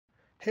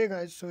Hey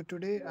guys, so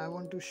today I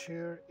want to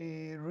share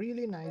a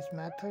really nice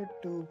method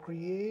to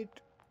create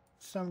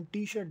some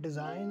t-shirt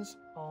designs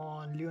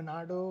on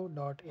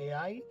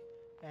leonardo.ai,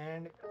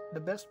 and the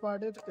best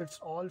part is it's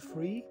all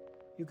free.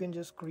 You can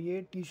just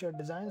create t-shirt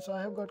designs. So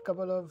I have got a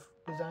couple of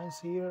designs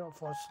here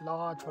for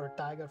sloth, for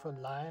tiger, for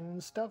lion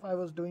and stuff. I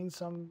was doing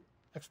some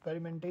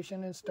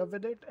experimentation and stuff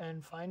with it,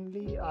 and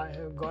finally I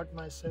have got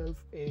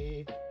myself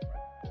a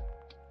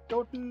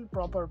total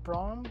proper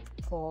prompt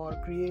for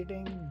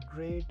creating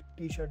great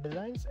t-shirt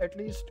designs, at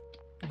least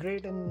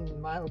great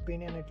in my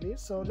opinion at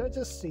least. So let's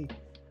just see.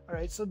 All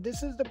right, so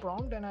this is the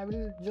prompt, and I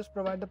will just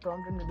provide the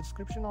prompt in the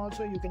description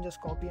also. You can just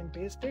copy and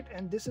paste it.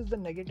 And this is the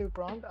negative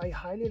prompt. I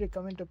highly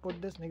recommend to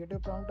put this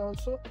negative prompt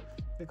also,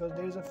 because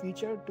there is a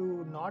feature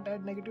to not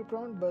add negative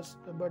prompt,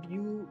 but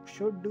you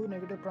should do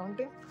negative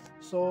prompting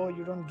so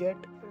you don't get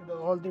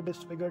all the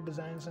disfigured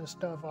designs and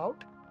stuff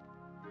out.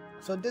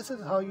 So this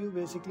is how you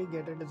basically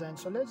get a design.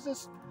 So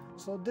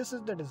this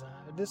is the design,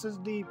 this is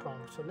the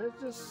prompt. So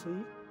let's just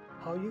see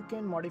how you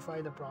can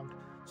modify the prompt.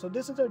 So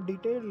this is a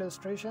detailed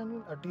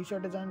illustration, a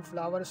t-shirt design,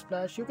 flower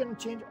splash. You can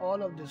change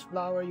all of this.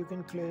 Flower, you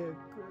can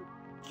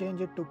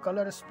change it to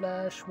color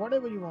splash,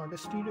 whatever you want.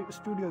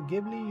 Studio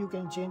Ghibli, you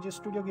can change it.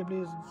 Studio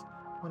Ghibli is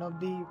one of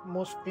the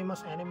most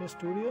famous anime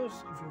studios,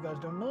 if you guys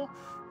don't know.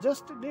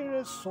 Just there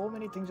are so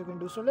many things you can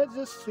do. So let's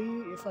just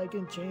see if I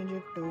can change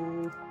it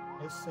to,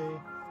 let's say,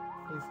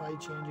 if I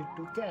change it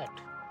to cat,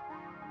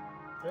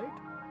 right?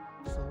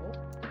 So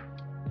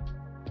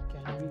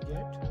can we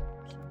get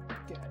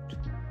cat,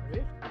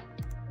 right?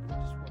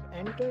 Just put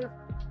enter,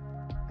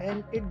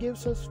 and it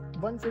gives us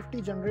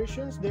 150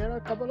 generations. There are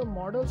a couple of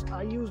models.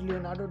 I use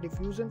Leonardo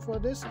Diffusion for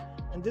this,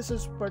 and this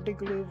is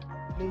particularly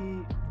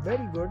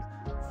very good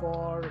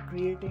for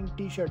creating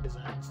t-shirt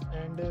designs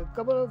and a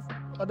couple of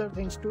other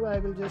things too. I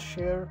will just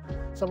share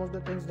some of the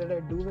things that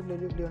I do with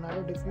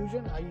Leonardo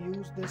Diffusion. I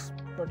use this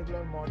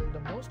particular model the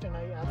most, and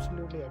I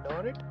absolutely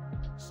adore it.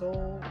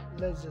 So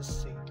let's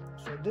just see.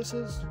 So this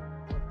is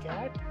a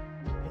cat,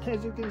 and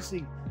as you can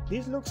see,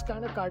 this looks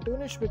kind of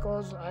cartoonish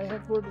because I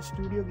have put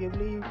Studio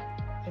Ghibli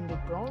in the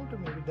prompt.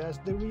 Maybe that's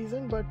the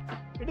reason, but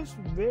it is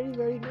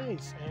very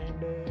nice.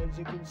 And as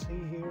you can see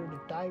here,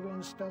 the tiger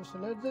and stuff. So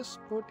let's just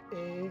put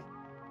a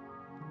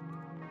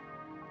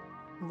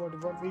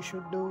what we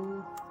should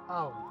do,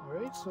 owl,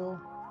 right? So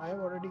I have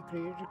already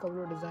created a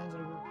couple of designs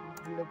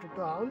related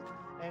to owl,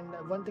 and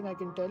one thing I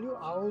can tell you,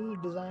 owl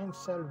designs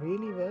sell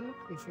really well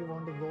if you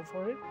want to go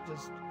for it.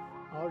 Just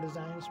owl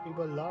designs,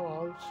 people love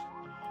owls,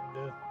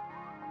 and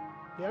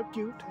they are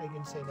cute, I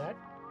can say that.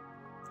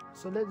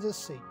 So let's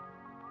just see.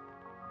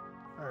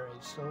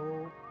 Alright,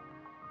 so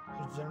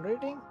it's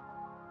generating,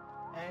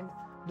 and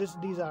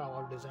these are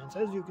all designs.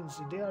 As you can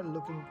see, they are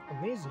looking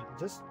amazing.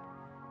 Just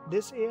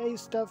this AI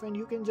stuff, and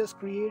you can just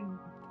create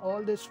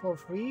all this for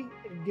free.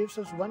 It gives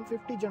us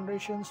 150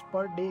 generations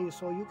per day,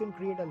 so you can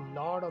create a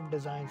lot of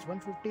designs.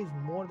 150 is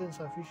more than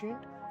sufficient,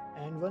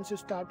 and once you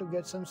start to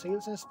get some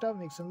sales and stuff,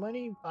 make some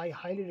money, I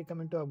highly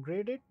recommend to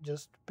upgrade it.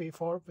 Just pay it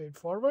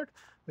forward,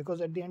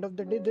 because at the end of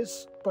the day,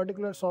 this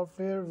particular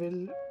software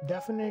will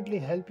definitely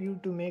help you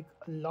to make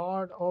a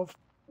lot of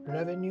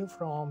revenue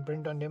from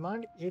print on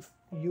demand if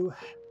you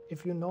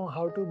know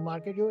how to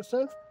market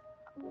yourself.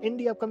 In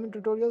the upcoming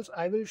tutorials,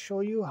 I will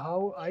show you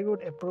how I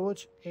would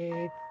approach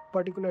a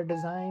particular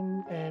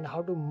design and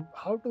how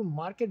to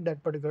market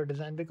that particular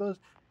design, because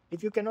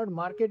if you cannot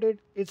market it,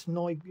 it's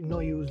no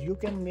use. You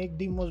can make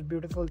the most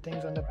beautiful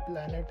things on the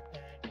planet,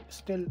 and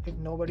still if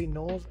nobody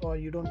knows or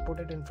you don't put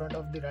it in front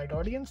of the right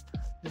audience,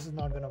 this is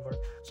not gonna work.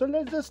 So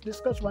let's just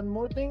discuss one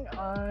more thing.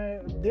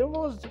 There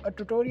was a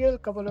tutorial a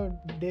couple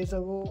of days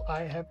ago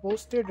I have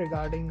posted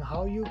regarding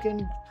how you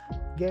can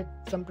get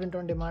some print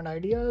on demand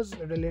ideas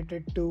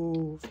related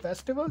to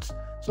festivals.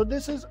 So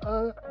this is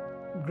a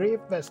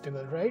grape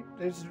festival, right?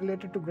 It's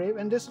related to grape,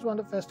 and this is one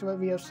of the festival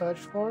we have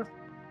searched for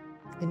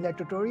in that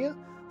tutorial.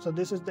 So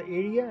this is the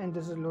area, and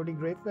this is Lodi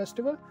Grape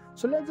Festival.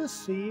 So let's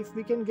just see if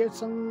we can get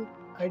some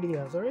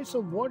ideas. All right,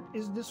 so what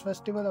is this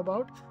festival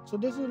about? So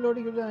this is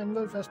Lodi Grape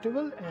Annual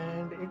Festival,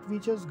 and it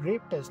features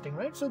grape testing,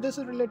 right? So this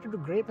is related to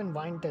grape and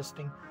wine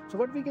testing. So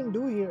what we can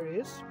do here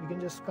is we can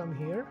just come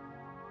here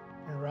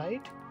and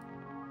write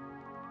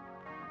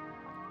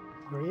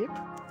grape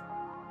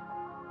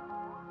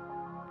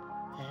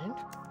and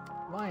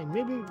wine.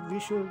 Maybe we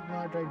should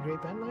not write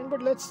grape and wine,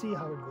 but let's see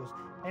how it goes.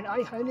 And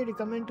I highly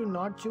recommend to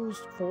not choose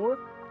 4.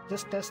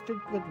 Just test it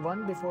with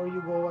 1 before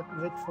you go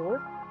with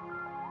 4.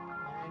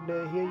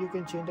 And here you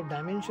can change the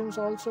dimensions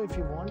also if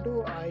you want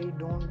to. I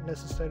don't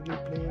necessarily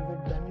play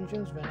with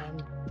dimensions when I'm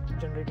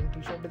generating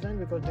t-shirt design,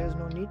 because there's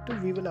no need to.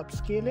 We will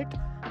upscale it,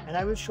 and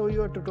I will show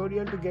you a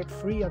tutorial to get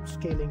free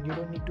upscaling. You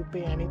don't need to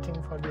pay anything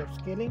for the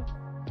upscaling.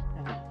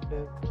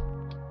 And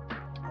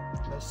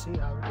let's see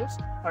how it is.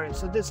 Alright,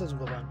 so this is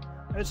the one.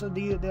 Alright, so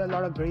there are a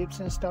lot of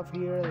grapes and stuff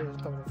here. There's a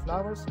couple of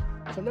flowers.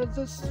 So let's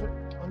just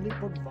only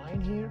put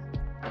wine here.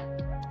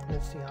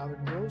 Let's see how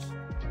it goes.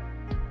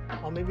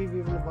 Or maybe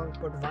we will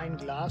put wine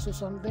glass or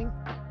something.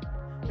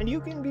 And you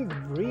can be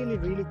really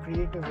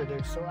creative with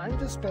it. So I'm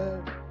just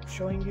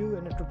showing you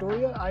in a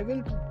tutorial. I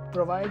will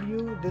provide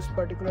you this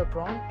particular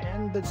prompt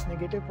and this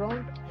negative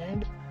prompt,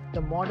 and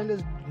the model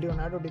is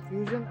Leonardo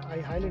diffusion. I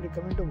highly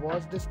recommend to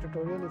watch this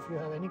tutorial if you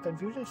have any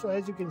confusion. So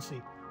as you can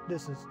see,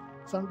 this is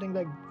something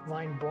like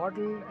wine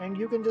bottle, and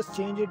you can just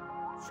change it.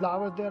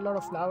 Flowers, there are a lot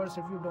of flowers.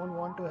 If you don't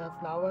want to have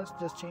flowers,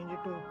 just change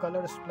it to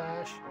color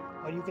splash,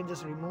 or you can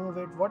just remove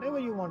it, whatever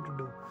you want to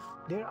do.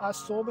 There are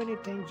so many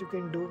things you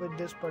can do with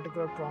this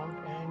particular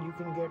prompt, and you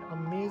can get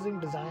amazing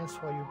designs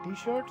for your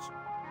t-shirts.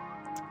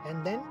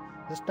 And then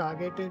just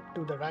target it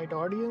to the right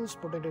audience,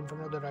 put it in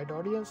front of the right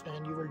audience,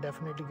 and you will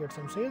definitely get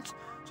some sales.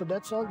 So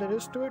that's all there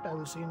is to it. I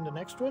will see you in the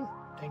next one.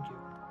 Thank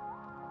you.